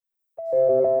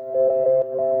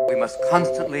We must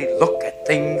constantly look at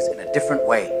things in a different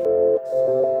way.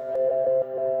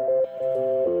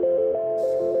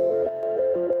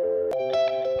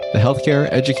 The Healthcare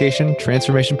Education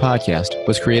Transformation Podcast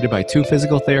was created by two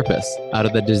physical therapists out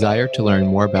of the desire to learn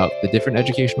more about the different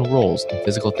educational roles in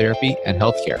physical therapy and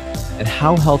healthcare, and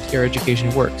how healthcare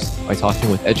education works by talking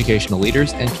with educational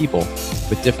leaders and people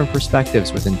with different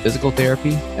perspectives within physical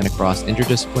therapy and across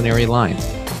interdisciplinary lines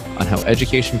on how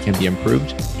education can be improved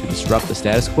to disrupt the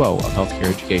status quo of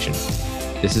healthcare education.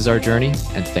 This is our journey,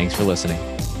 and thanks for listening.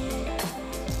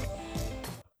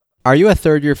 Are you a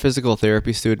third-year physical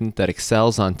therapy student that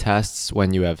excels on tests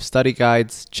when you have study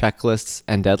guides, checklists,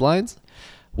 and deadlines?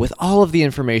 With all of the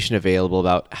information available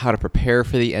about how to prepare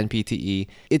for the NPTE,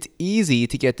 it's easy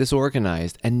to get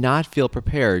disorganized and not feel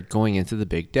prepared going into the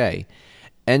big day.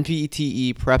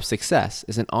 NPTE Prep Success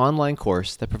is an online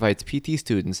course that provides PT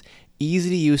students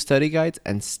easy-to-use study guides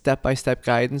and step-by-step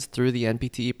guidance through the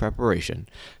NPTE preparation.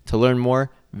 To learn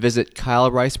more, visit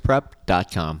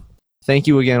kylericeprep.com. Thank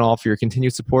you again all for your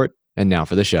continued support, and now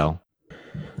for the show.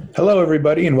 Hello,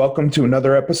 everybody, and welcome to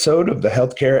another episode of the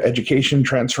Healthcare Education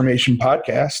Transformation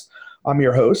Podcast. I'm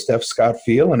your host, F. Scott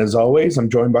Field, and as always, I'm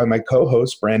joined by my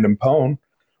co-host, Brandon Pone.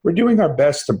 We're doing our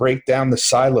best to break down the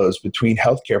silos between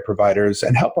healthcare providers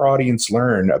and help our audience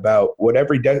learn about what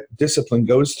every discipline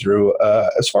goes through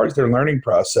as far as their learning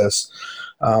process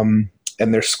and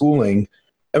their schooling,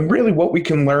 and really what we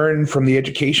can learn from the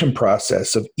education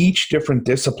process of each different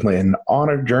discipline on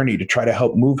our journey to try to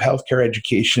help move healthcare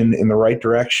education in the right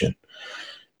direction.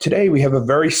 Today, we have a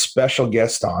very special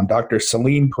guest on, Dr.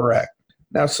 Selene Parekh.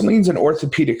 Now, Selene's an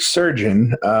orthopedic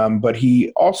surgeon, but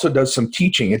he also does some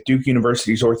teaching at Duke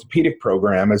University's orthopedic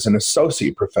program as an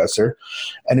associate professor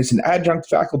and is an adjunct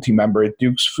faculty member at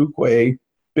Duke's Fuqua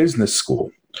Business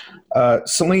School.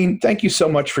 Selene, thank you so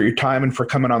much for your time and for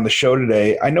coming on the show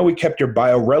today. I know we kept your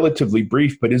bio relatively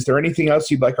brief, but is there anything else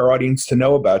you'd like our audience to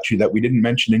know about you that we didn't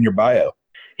mention in your bio?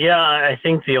 Yeah, I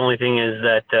think the only thing is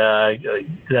that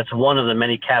that's one of the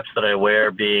many caps that I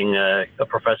wear, being a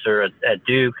professor at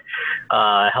Duke,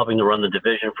 helping to run the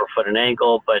division for foot and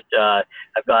ankle. But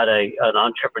I've got an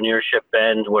entrepreneurship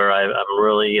bend where I'm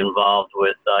really involved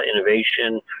with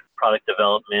innovation, product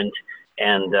development,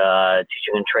 and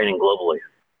teaching and training globally.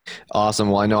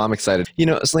 Awesome. Well, I know I'm excited.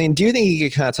 Selene, do you think you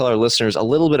could kind of tell our listeners a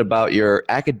little bit about your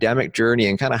academic journey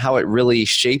and kind of how it really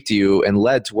shaped you and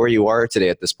led to where you are today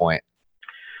at this point?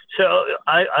 So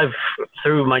I've,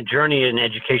 through my journey in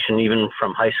education, even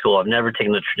from high school, I've never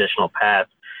taken the traditional path.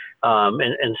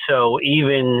 And so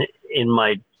even in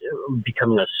my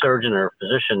becoming a surgeon or a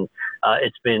physician,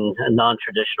 it's been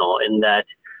non-traditional in that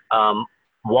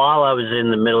while I was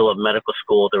in the middle of medical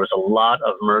school, there was a lot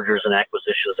of mergers and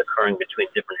acquisitions occurring between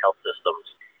different health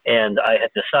systems. And I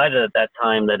had decided at that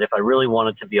time that if I really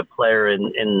wanted to be a player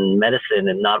in medicine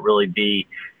and not really be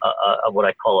what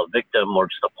I call a victim or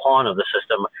just a pawn of the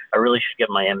system, I really should get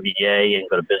my MBA and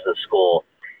go to business school.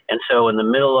 And so in the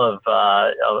middle of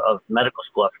medical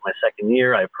school, after my second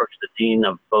year, I approached the dean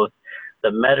of both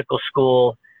the medical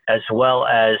school as well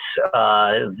as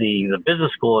the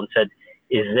business school and said,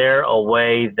 is there a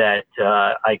way that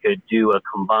I could do a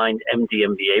combined MD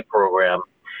MBA program?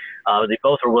 They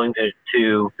both were willing to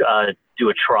do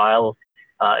a trial.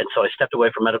 And so I stepped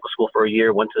away from medical school for a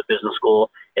year, went to the business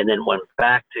school, and then went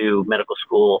back to medical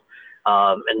school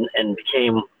and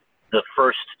became the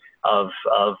first of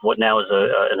what now is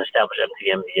an established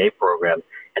MD MBA program.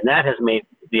 And that has made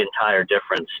the entire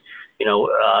difference.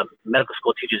 Medical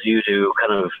school teaches you to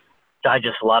kind of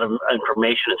digest a lot of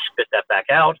information and spit that back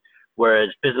out, whereas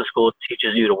business school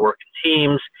teaches you to work in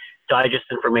teams, digest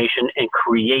information, and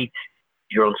create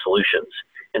your own solutions.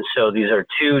 And so these are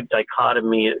two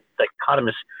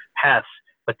dichotomous paths,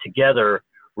 but together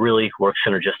really work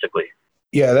synergistically.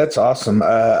 Yeah, that's awesome.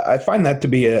 I find that to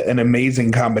be an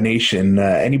amazing combination.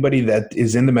 Anybody that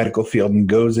is in the medical field and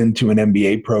goes into an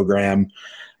MBA program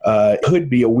could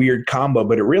be a weird combo,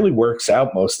 but it really works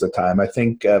out most of the time. I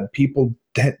think people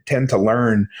tend to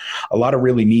learn a lot of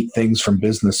really neat things from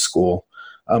business school.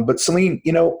 But Selene,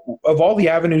 of all the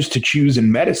avenues to choose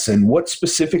in medicine, what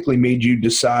specifically made you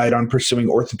decide on pursuing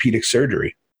orthopedic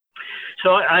surgery?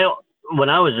 So when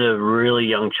I was a really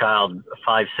young child,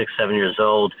 5, 6, 7 years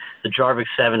old, the Jarvik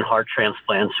 7 heart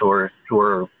transplants were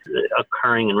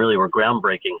occurring and really were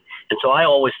groundbreaking. And so I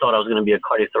always thought I was going to be a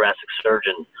cardiothoracic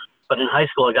surgeon. But in high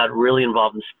school, I got really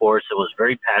involved in sports. I was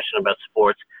very passionate about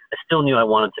sports. I still knew I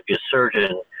wanted to be a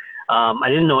surgeon. I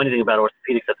didn't know anything about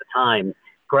orthopedics at the time.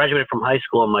 Graduated from high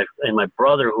school, and my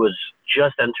brother, who was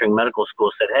just entering medical school,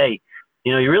 said, "Hey,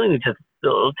 You really need to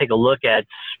take a look at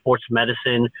sports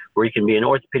medicine, where you can be an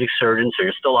orthopedic surgeon, so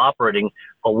you're still operating,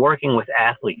 but working with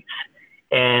athletes.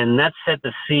 And that set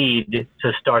the seed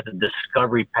to start the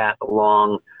discovery path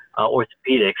along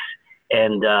orthopedics.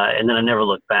 And then I never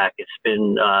looked back. It's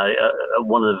been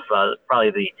one of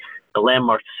probably the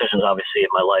landmark decisions, obviously, in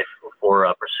my life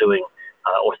for pursuing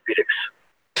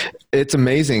orthopedics. It's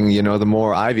amazing, the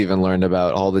more I've even learned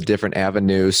about all the different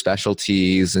avenues,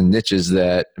 specialties, and niches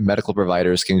that medical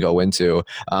providers can go into.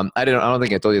 I don't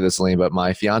think I told you this, Selene, but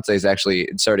my fiance is actually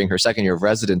starting her second year of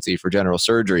residency for general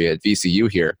surgery at VCU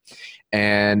here.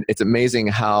 And it's amazing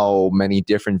how many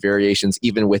different variations,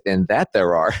 even within that,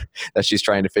 there are that she's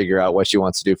trying to figure out what she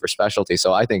wants to do for specialty.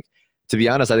 So I think, to be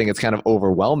honest, I think it's kind of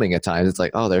overwhelming at times. It's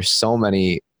like, oh, there's so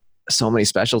many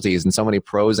specialties and so many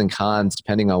pros and cons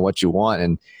depending on what you want.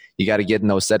 And you got to get in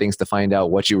those settings to find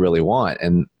out what you really want.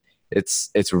 And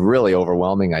it's really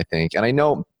overwhelming, I think. And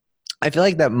I feel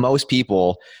like that most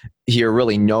people here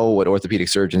really know what orthopedic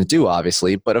surgeons do,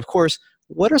 obviously. But of course,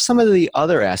 what are some of the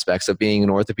other aspects of being an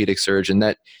orthopedic surgeon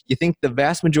that you think the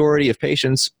vast majority of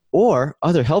patients, or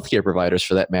other healthcare providers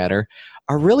for that matter,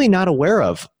 are really not aware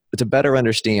of to better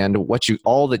understand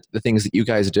all the things that you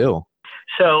guys do?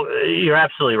 So you're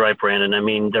absolutely right, Brandon. I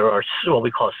mean, there are what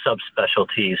we call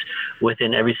subspecialties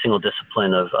within every single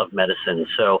discipline of medicine.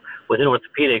 So within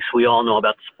orthopedics, we all know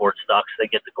about the sports docs. They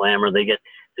get the glamour. They get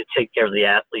to take care of the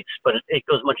athletes, but it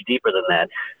goes much deeper than that.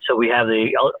 So we have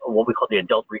what we call the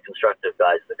adult reconstructive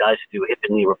guys, the guys who do hip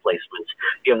and knee replacements.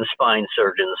 You have the spine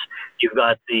surgeons. You've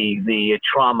got the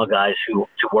trauma guys who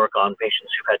work on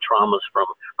patients who've had traumas from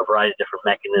a variety of different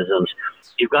mechanisms.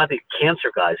 You've got the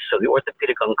cancer guys, so the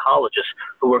orthopedic oncologists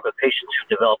who work with patients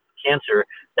who develop cancer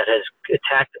that has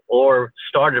attacked or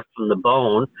started from the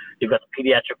bone. You've got the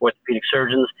pediatric orthopedic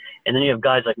surgeons, and then you have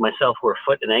guys like myself who are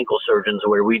foot and ankle surgeons,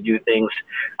 where we do things,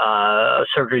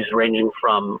 surgeries ranging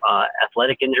from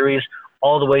athletic injuries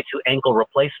all the way to ankle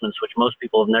replacements, which most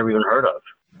people have never even heard of.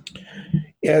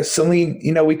 Yeah, Selene,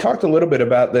 we talked a little bit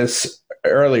about this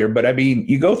earlier, but I mean,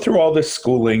 you go through all this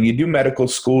schooling, you do medical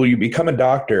school, you become a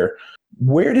doctor.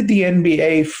 Where did the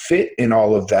MBA fit in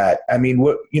all of that? I mean,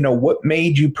 what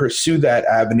made you pursue that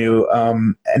avenue?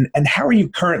 And how are you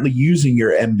currently using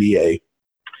your MBA?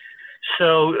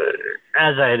 So,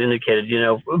 as I had indicated,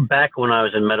 back when I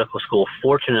was in medical school,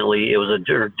 fortunately, it was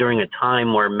during a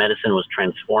time where medicine was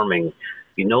transforming.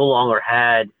 You no longer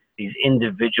had these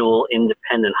individual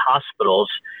independent hospitals,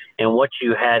 and what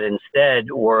you had instead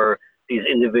were these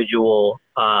individual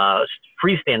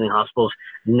freestanding hospitals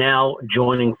now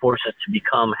joining forces to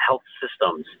become health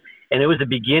systems. And it was the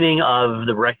beginning of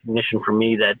the recognition for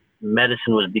me that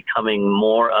medicine was becoming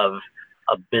more of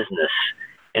a business.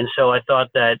 And so I thought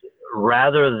that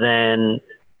rather than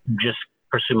just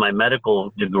pursue my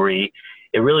medical degree,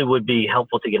 it really would be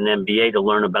helpful to get an MBA to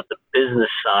learn about the business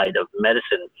side of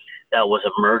medicine that was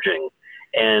emerging.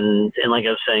 And like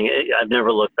I was saying, I've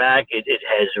never looked back. It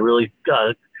has really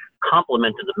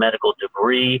complemented the medical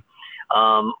degree.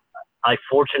 I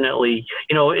fortunately,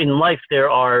 in life, there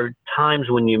are times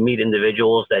when you meet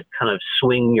individuals that kind of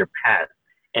swing your path.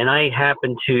 And I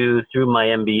happened to, through my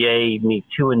MBA, meet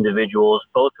two individuals,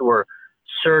 both who were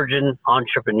surgeon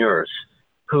entrepreneurs,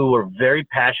 who were very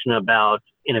passionate about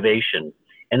innovation.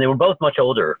 And they were both much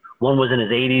older. One was in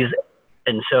his 80s,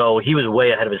 and so he was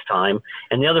way ahead of his time.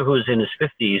 And the other who was in his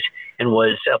 50s and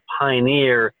was a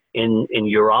pioneer in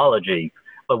urology.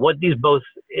 But what both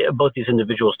these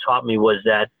individuals taught me was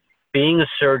that being a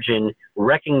surgeon,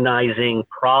 recognizing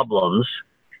problems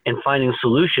and finding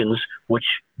solutions, which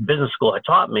business school had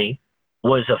taught me,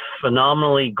 was a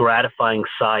phenomenally gratifying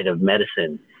side of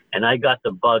medicine. And I got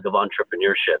the bug of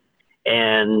entrepreneurship.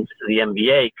 And the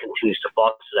MBA continues to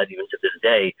foster that even to this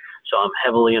day. So I'm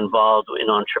heavily involved in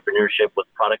entrepreneurship with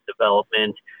product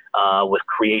development, with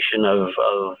creation of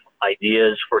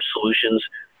ideas for solutions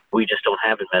we just don't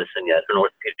have in medicine yet, in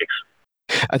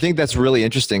orthopedics. I think that's really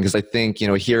interesting because I think,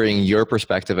 hearing your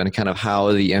perspective and kind of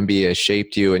how the MBA has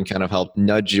shaped you and kind of helped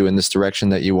nudge you in this direction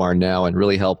that you are now and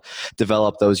really help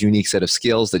develop those unique set of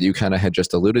skills that you kind of had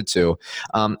just alluded to.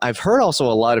 I've heard also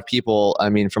a lot of people,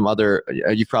 from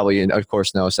you probably, of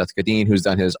course, know Seth Godin, who's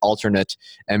done his alternate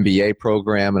MBA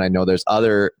program. And I know there's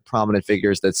other prominent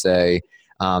figures that say,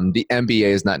 the MBA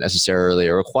is not necessarily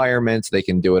a requirement. They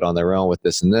can do it on their own with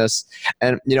this and this.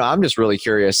 And, I'm just really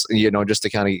curious, just to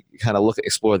kind of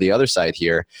explore the other side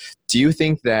here. Do you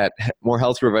think that more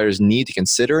health providers need to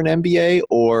consider an MBA,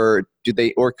 or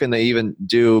can they even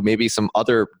do maybe some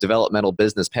other developmental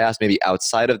business paths, maybe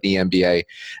outside of the MBA,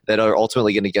 that are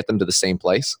ultimately going to get them to the same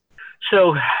place?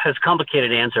 So it's a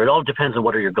complicated answer. It all depends on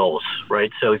what are your goals,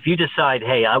 right? So if you decide,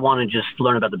 hey, I want to just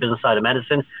learn about the business side of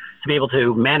medicine to be able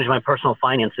to manage my personal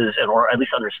finances or at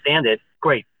least understand it,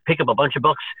 great. Pick up a bunch of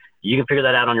books. You can figure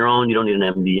that out on your own. You don't need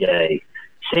an MBA.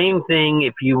 Same thing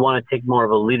if you want to take more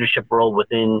of a leadership role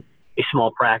within a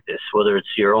small practice, whether it's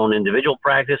your own individual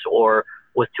practice or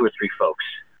with 2 or 3 folks.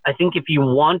 I think if you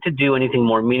want to do anything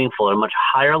more meaningful at a much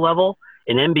higher level,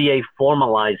 an MBA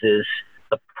formalizes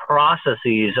the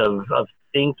processes of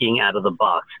thinking out of the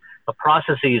box, the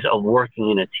processes of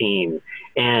working in a team,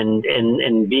 and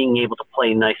being able to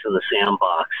play nice in the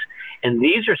sandbox. And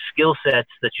these are skill sets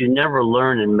that you never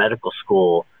learn in medical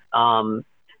school.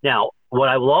 Now, what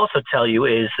I will also tell you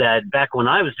is that back when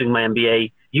I was doing my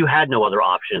MBA, you had no other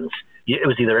options. It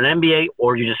was either an MBA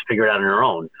or you just figure it out on your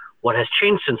own. What has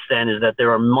changed since then is that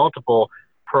there are multiple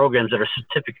programs that are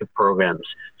certificate programs.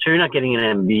 So you're not getting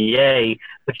an MBA,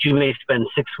 but you may spend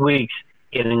 6 weeks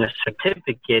getting a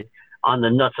certificate on the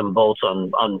nuts and bolts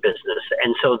on business.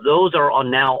 And so those are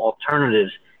now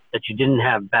alternatives that you didn't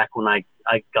have back when I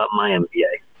got my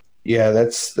MBA. Yeah,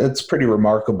 that's pretty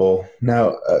remarkable.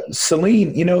 Now,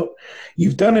 Selene,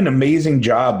 you've done an amazing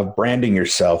job of branding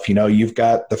yourself. You've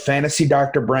got the Fantasy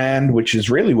Doctor brand, which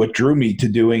is really what drew me to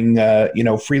doing,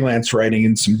 freelance writing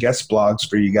and some guest blogs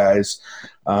for you guys,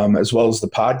 as well as the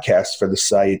podcast for the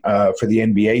site for the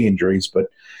NBA injuries. But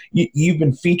you've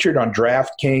been featured on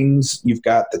DraftKings. You've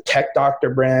got the Tech Doctor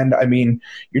brand. I mean,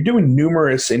 you're doing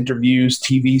numerous interviews,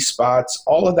 TV spots,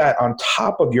 all of that on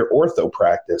top of your ortho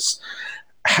practice.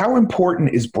 How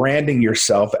important is branding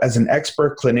yourself as an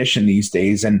expert clinician these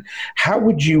days? And how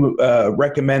would you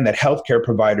recommend that healthcare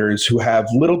providers who have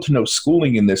little to no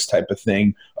schooling in this type of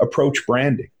thing approach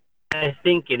branding? I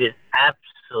think it is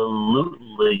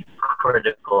absolutely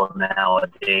critical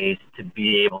nowadays to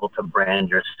be able to brand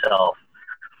yourself.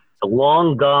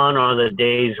 Long gone are the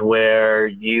days where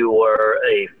you were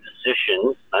a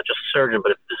physician, not just a surgeon,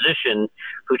 but a physician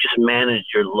who just managed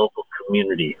your local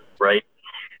community, right?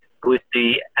 With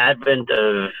the advent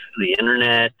of the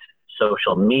internet,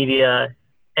 social media,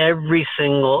 every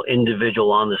single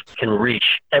individual on this can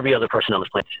reach every other person on this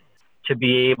planet to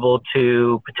be able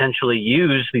to potentially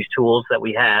use these tools that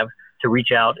we have to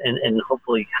reach out and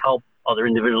hopefully help other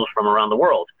individuals from around the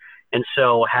world. And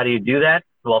so how do you do that?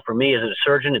 Well, for me as a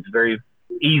surgeon, it's very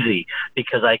easy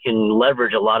because I can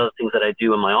leverage a lot of the things that I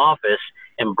do in my office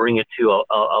and bring it to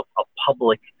a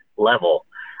public level,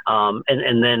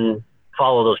 and then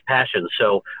follow those passions.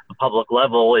 So the public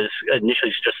level is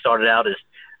initially just started out as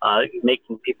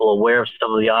making people aware of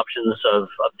some of the options of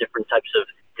different types of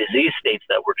disease states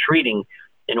that we're treating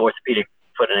in orthopedic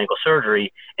foot and ankle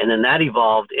surgery. And then that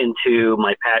evolved into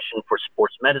my passion for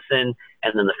sports medicine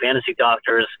and then the fantasy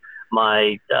doctors,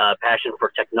 my passion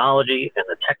for technology and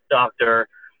the tech doctor.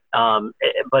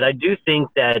 But I do think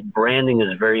that branding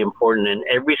is very important, and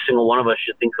every single one of us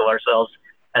should think of ourselves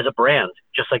as a brand,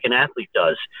 just like an athlete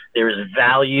does. There is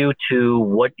value to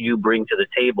what you bring to the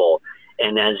table.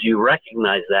 And as you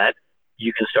recognize that,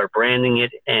 you can start branding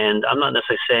it. And I'm not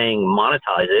necessarily saying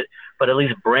monetize it, but at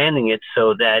least branding it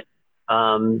so that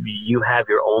you have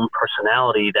your own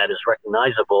personality that is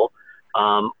recognizable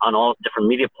on all different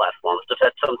media platforms, if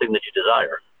that's something that you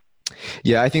desire.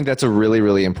 Yeah, I think that's a really,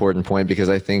 really important point because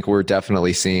I think we're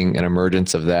definitely seeing an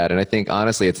emergence of that. And I think,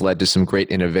 honestly, it's led to some great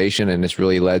innovation, and it's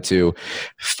really led to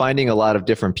finding a lot of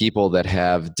different people that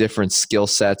have different skill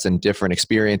sets and different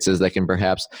experiences that can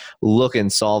perhaps look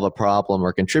and solve a problem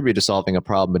or contribute to solving a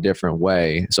problem a different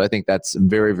way. So I think that's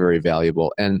very, very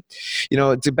valuable. And,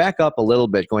 to back up a little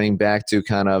bit, going back to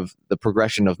kind of the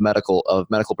progression of medical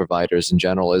providers in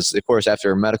general is, of course,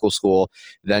 after medical school,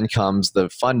 then comes the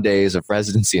fun days of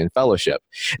residency and fellowship.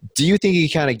 Do you think you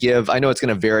kind of give, I know it's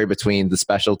going to vary between the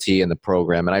specialty and the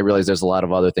program, and I realize there's a lot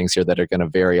of other things here that are going to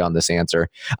vary on this answer.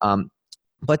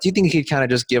 But do you think you could kind of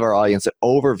just give our audience an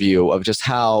overview of just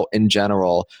how, in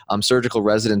general, surgical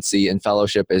residency and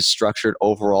fellowship is structured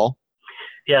overall?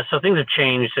 Yeah, so things have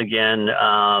changed again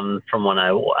from when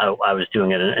I was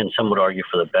doing it, and some would argue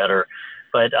for the better.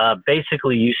 But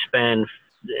basically, you spend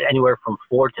anywhere from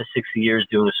 4 to 6 years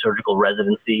doing a surgical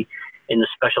residency in the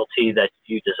specialty that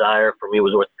you desire. For me, it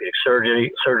was orthopedic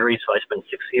surgery, so I spent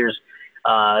 6 years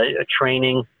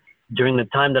training. During the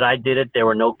time that I did it, there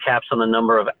were no caps on the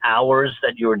number of hours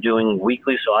that you were doing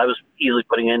weekly, so I was easily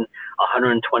putting in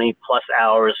 120 plus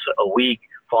hours a week,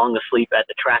 falling asleep at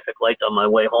the traffic lights on my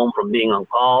way home from being on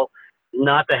call.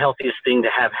 Not the healthiest thing to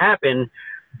have happen,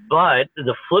 but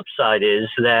the flip side is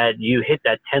that you hit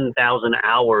that 10,000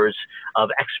 hours of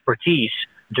expertise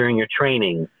during your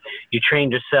training. You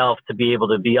trained yourself to be able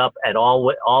to be up at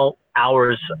all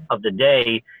hours of the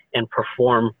day and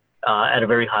perform at a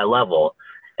very high level.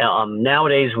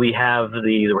 Nowadays, we have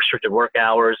the restricted work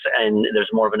hours, and there's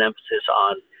more of an emphasis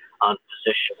on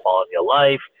physician quality of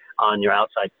life, on your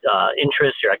outside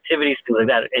interests, your activities, things like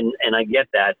that. And I get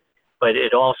that, but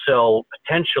it also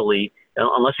potentially,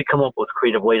 unless you come up with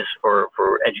creative ways for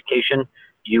education,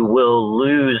 you will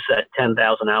lose that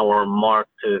 10,000 hour mark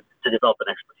to develop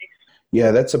an expertise. Yeah,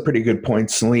 that's a pretty good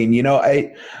point, Selene. You know,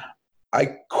 I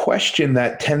question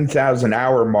that 10,000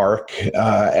 hour mark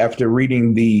after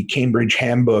reading the Cambridge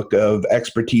Handbook of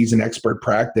Expertise and Expert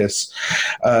Practice.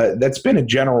 That's been a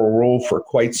general rule for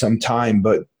quite some time,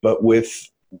 but with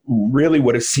really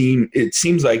what it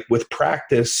seems like with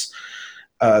practice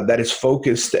that is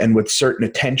focused and with certain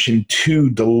attention to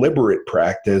deliberate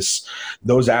practice,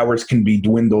 those hours can be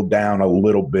dwindled down a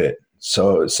little bit.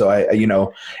 So I,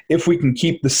 if we can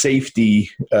keep the safety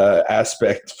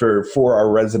aspect for our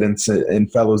residents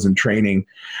and fellows in training,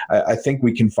 I think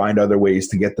we can find other ways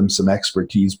to get them some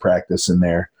expertise practice in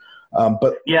there.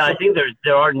 But yeah, I think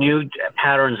there are new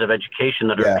patterns of education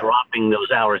that are dropping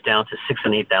those hours down to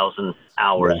 6,000 and 8,000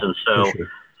 hours, and so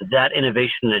that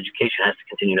innovation in education has to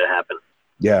continue to happen.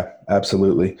 Yeah,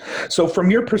 absolutely. So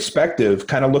from your perspective,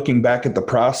 kind of looking back at the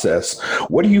process,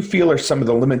 what do you feel are some of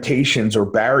the limitations or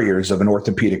barriers of an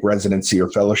orthopedic residency or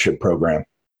fellowship program?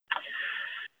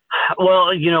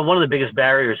 Well, one of the biggest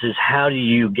barriers is how do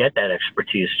you get that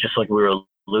expertise, just like we were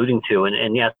alluding to.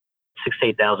 And yeah, 6,000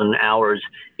 to 8,000 hours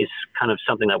is kind of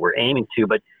something that we're aiming to,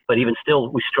 but even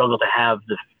still, we struggle to have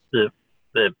the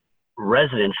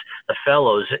residents, the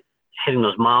fellows, hitting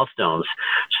those milestones.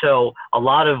 So a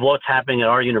lot of what's happening at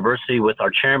our university with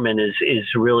our chairman is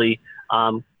really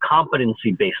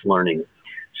competency-based learning.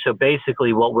 So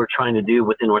basically what we're trying to do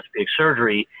within orthopedic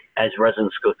surgery as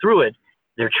residents go through it,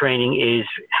 their training is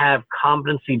have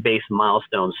competency-based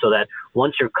milestones so that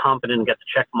once you're competent and get the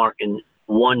check mark in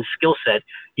one skill set,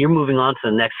 you're moving on to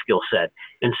the next skill set.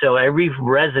 And so every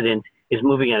resident is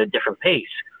moving at a different pace,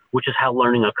 which is how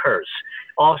learning occurs.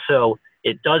 Also,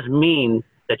 it does mean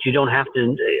that you don't have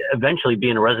to eventually be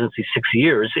in a residency 6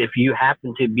 years. If you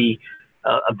happen to be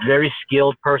a very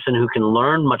skilled person who can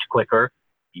learn much quicker,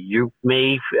 you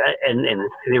may, and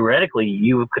theoretically,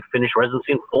 you could finish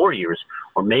residency in 4 years,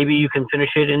 or maybe you can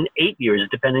finish it in 8 years,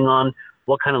 depending on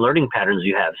what kind of learning patterns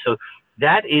you have. So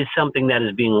that is something that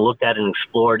is being looked at and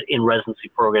explored in residency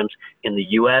programs in the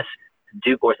U.S.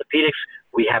 Duke Orthopedics,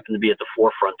 we happen to be at the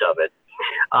forefront of it.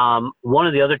 One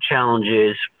of the other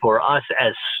challenges for us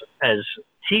as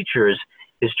teachers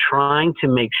is trying to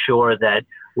make sure that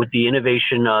with the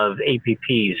innovation of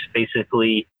APPs,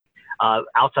 basically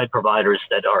outside providers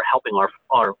that are helping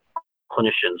our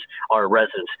clinicians, our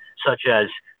residents, such as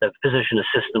the physician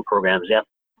assistant programs, the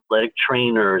athletic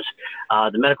trainers,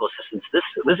 the medical assistants,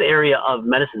 this area of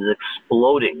medicine is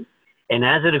exploding. And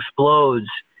as it explodes,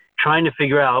 trying to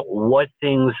figure out what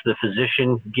things the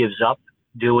physician gives up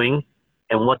doing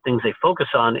and what things they focus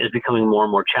on is becoming more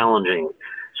and more challenging.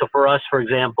 So for us, for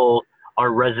example,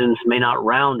 our residents may not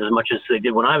round as much as they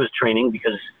did when I was training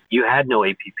because you had no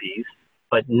APPs.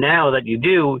 But now that you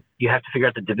do, you have to figure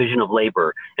out the division of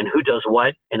labor and who does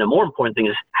what. And the more important thing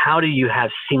is how do you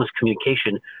have seamless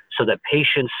communication so that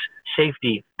patients'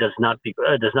 safety does not get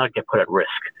put at risk.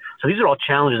 So these are all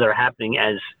challenges that are happening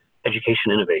as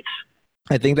education innovates.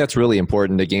 I think that's really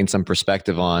important to gain some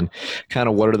perspective on kind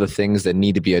of what are the things that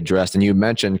need to be addressed. And you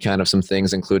mentioned kind of some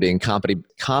things, including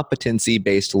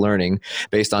competency-based learning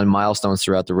based on milestones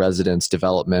throughout the resident's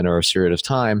development or a period of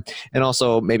time, and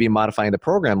also maybe modifying the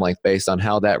program length based on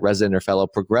how that resident or fellow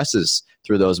progresses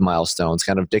through those milestones,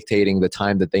 kind of dictating the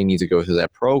time that they need to go through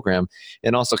that program,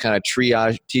 and also kind of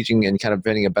teaching and kind of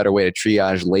finding a better way to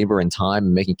triage labor and time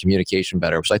and making communication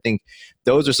better. So I think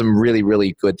those are some really,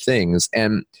 really good things.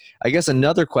 And I guess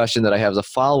another question that I have as a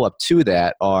follow-up to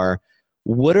that are,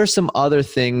 what are some other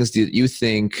things that you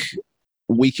think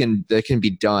that can be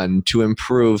done to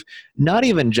improve, not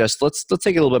even just, let's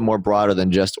take it a little bit more broader than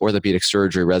just orthopedic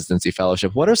surgery residency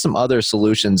fellowship. What are some other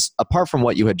solutions, apart from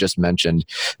what you had just mentioned,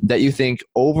 that you think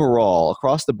overall,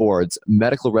 across the boards,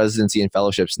 medical residency and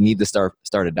fellowships need to start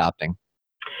adopting?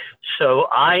 So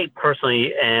I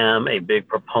personally am a big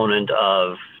proponent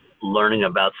of learning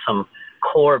about some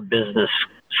core business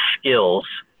skills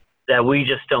that we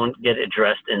just don't get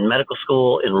addressed in medical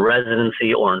school, in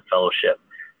residency, or in fellowship.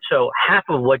 So half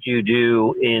of what you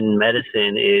do in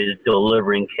medicine is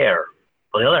delivering care.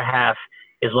 Well, the other half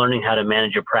is learning how to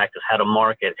manage your practice, how to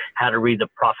market, how to read the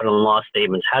profit and loss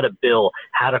statements, how to bill,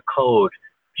 how to code.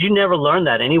 You never learn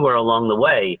that anywhere along the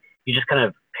way. You just kind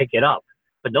of pick it up.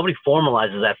 But nobody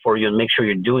formalizes that for you and makes sure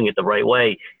you're doing it the right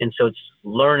way. And so it's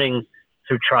learning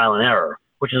through trial and error,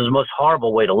 which is the most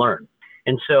horrible way to learn.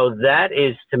 And so that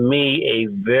is, to me, a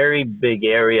very big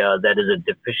area that is a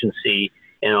deficiency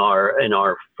in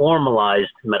our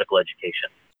formalized medical education.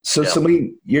 So,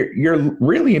 Selene, you're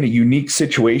really in a unique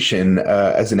situation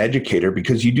as an educator,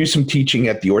 because you do some teaching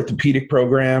at the orthopedic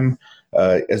program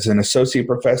as an associate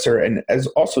professor, and as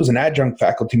an adjunct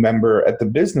faculty member at the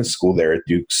business school there at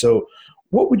Duke. So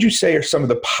what would you say are some of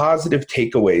the positive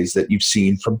takeaways that you've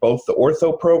seen from both the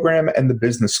ortho program and the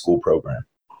business school program?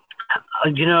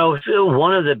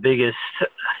 One of the biggest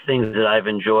things that I've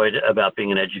enjoyed about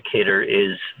being an educator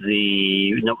is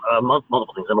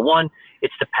multiple things. Number one,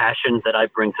 it's the passion that I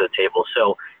bring to the table.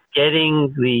 So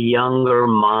getting the younger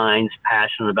minds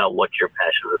passionate about what you're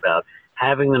passionate about,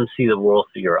 having them see the world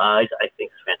through your eyes, I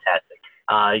think is fantastic.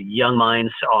 Young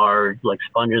minds are like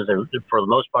sponges. For the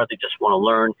most part, they just want to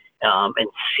learn and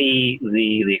see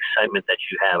the excitement that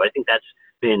you have. I think that's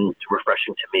been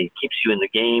refreshing to me. It keeps you in the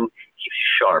game, keeps you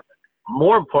sharp.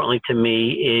 More importantly to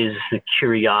me is the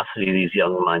curiosity these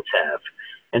young minds have.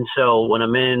 And so when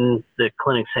I'm in the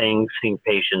clinic seeing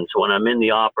patients, when I'm in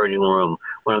the operating room,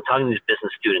 when I'm talking to these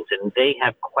business students, and they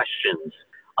have questions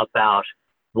about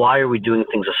why are we doing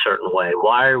things a certain way?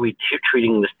 Why are we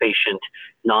treating this patient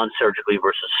non-surgically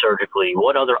versus surgically?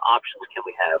 What other options can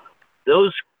we have?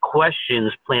 Those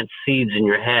questions plant seeds in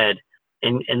your head,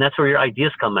 and that's where your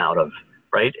ideas come out of,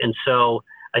 right? And so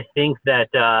I think that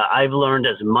I've learned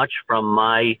as much from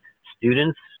my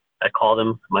students, I call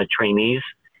them my trainees,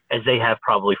 as they have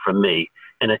probably from me.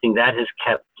 And I think that has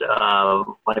kept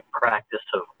my practice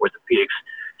of orthopedics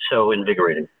so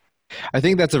invigorating. I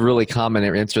think that's a really common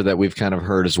answer that we've kind of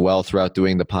heard as well throughout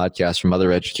doing the podcast from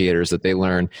other educators, that they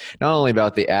learn not only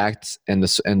about the act and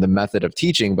the method of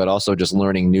teaching, but also just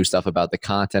learning new stuff about the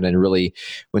content. And really,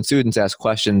 when students ask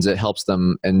questions, it helps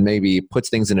them and maybe puts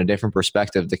things in a different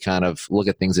perspective to kind of look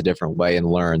at things a different way and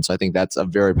learn. So I think that's a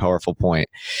very powerful point.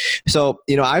 So,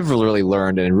 I've really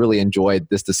learned and really enjoyed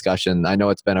this discussion. I know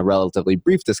it's been a relatively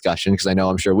brief discussion because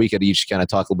I'm sure we could each kind of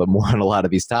talk a little bit more on a lot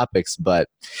of these topics, but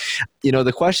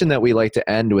the question that we like to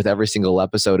end with every single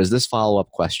episode is this follow-up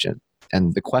question.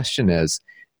 And the question is,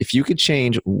 if you could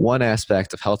change one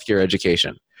aspect of healthcare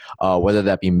education, whether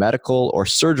that be medical or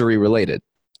surgery related,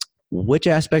 which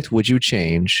aspect would you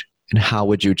change and how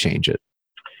would you change it?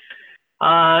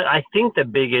 I think the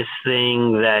biggest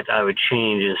thing that I would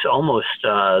change is almost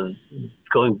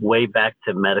going way back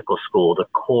to medical school, the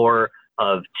core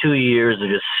of 2 years of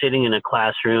just sitting in a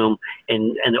classroom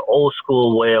and the old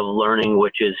school way of learning,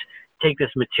 which is take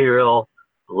this material,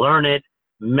 learn it,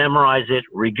 memorize it,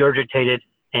 regurgitate it,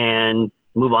 and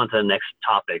move on to the next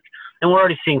topic. And we're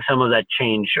already seeing some of that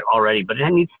change already, but it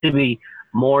needs to be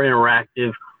more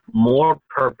interactive, more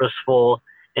purposeful,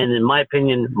 and in my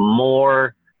opinion,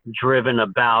 more driven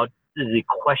about the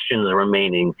questions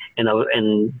remaining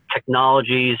and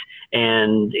technologies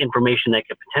and information that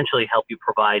could potentially help you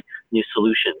provide new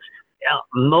solutions.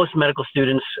 Most medical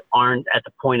students aren't at the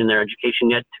point in their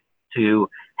education yet to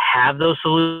have those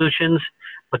solutions,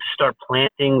 but to start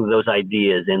planting those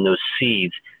ideas and those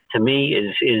seeds, to me,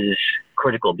 is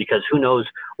critical, because who knows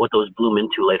what those bloom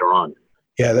into later on.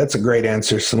 Yeah, that's a great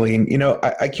answer, Selene.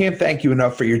 I can't thank you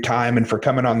enough for your time and for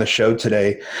coming on the show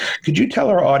today. Could you tell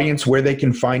our audience where they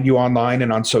can find you online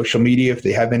and on social media if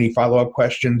they have any follow-up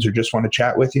questions or just want to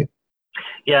chat with you?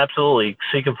 Yeah, absolutely.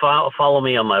 So you can follow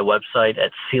me on my website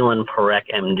at Selene Parekh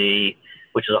MD,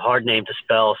 which is a hard name to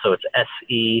spell. So it's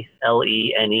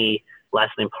Selene,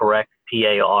 last name Parekh,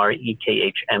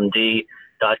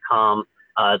 ParekhMD.com.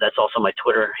 That's also my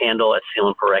Twitter handle at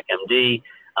Selene Parekh MD.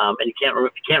 And if you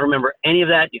can't remember any of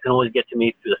that, you can always get to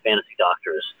me through the Fantasy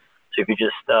Doctors. So if you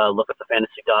just look at the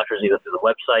Fantasy Doctors, either through the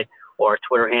website or our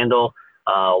Twitter handle,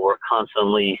 we're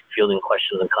constantly fielding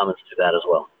questions and comments through that as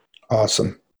well.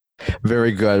 Awesome.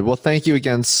 Very good. Well, thank you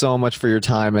again so much for your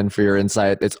time and for your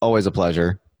insight. It's always a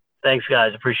pleasure. Thanks,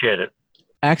 guys. Appreciate it.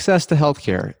 Access to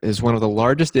healthcare is one of the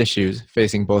largest issues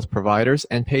facing both providers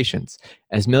and patients,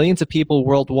 as millions of people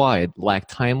worldwide lack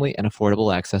timely and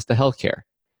affordable access to healthcare.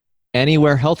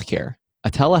 Anywhere Healthcare, a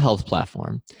telehealth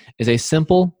platform, is a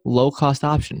simple, low-cost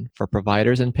option for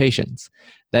providers and patients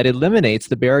that eliminates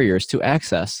the barriers to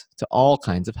access to all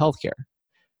kinds of healthcare.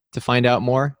 To find out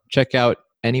more, check out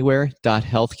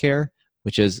anywhere.healthcare,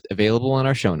 which is available in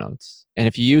our show notes. And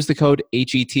if you use the code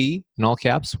HET in all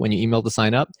caps when you email to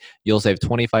sign up, you'll save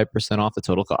 25% off the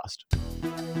total cost.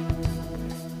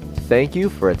 Thank you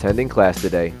for attending class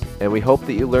today, and we hope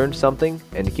that you learned something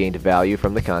and gained value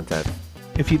from the content.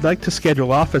 If you'd like to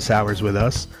schedule office hours with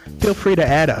us, feel free to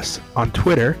add us on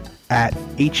Twitter at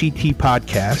HET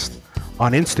Podcast,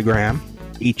 on Instagram,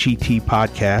 HET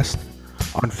Podcast,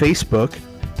 on Facebook,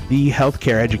 the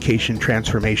Healthcare Education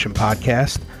Transformation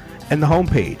Podcast, and the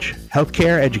homepage,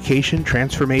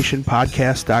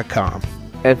 healthcareeducationtransformationpodcast.com.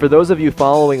 And for those of you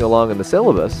following along in the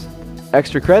syllabus,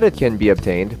 extra credit can be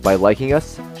obtained by liking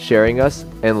us, sharing us,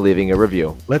 and leaving a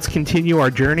review. Let's continue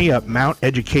our journey up Mount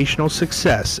Educational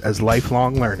Success as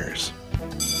lifelong learners.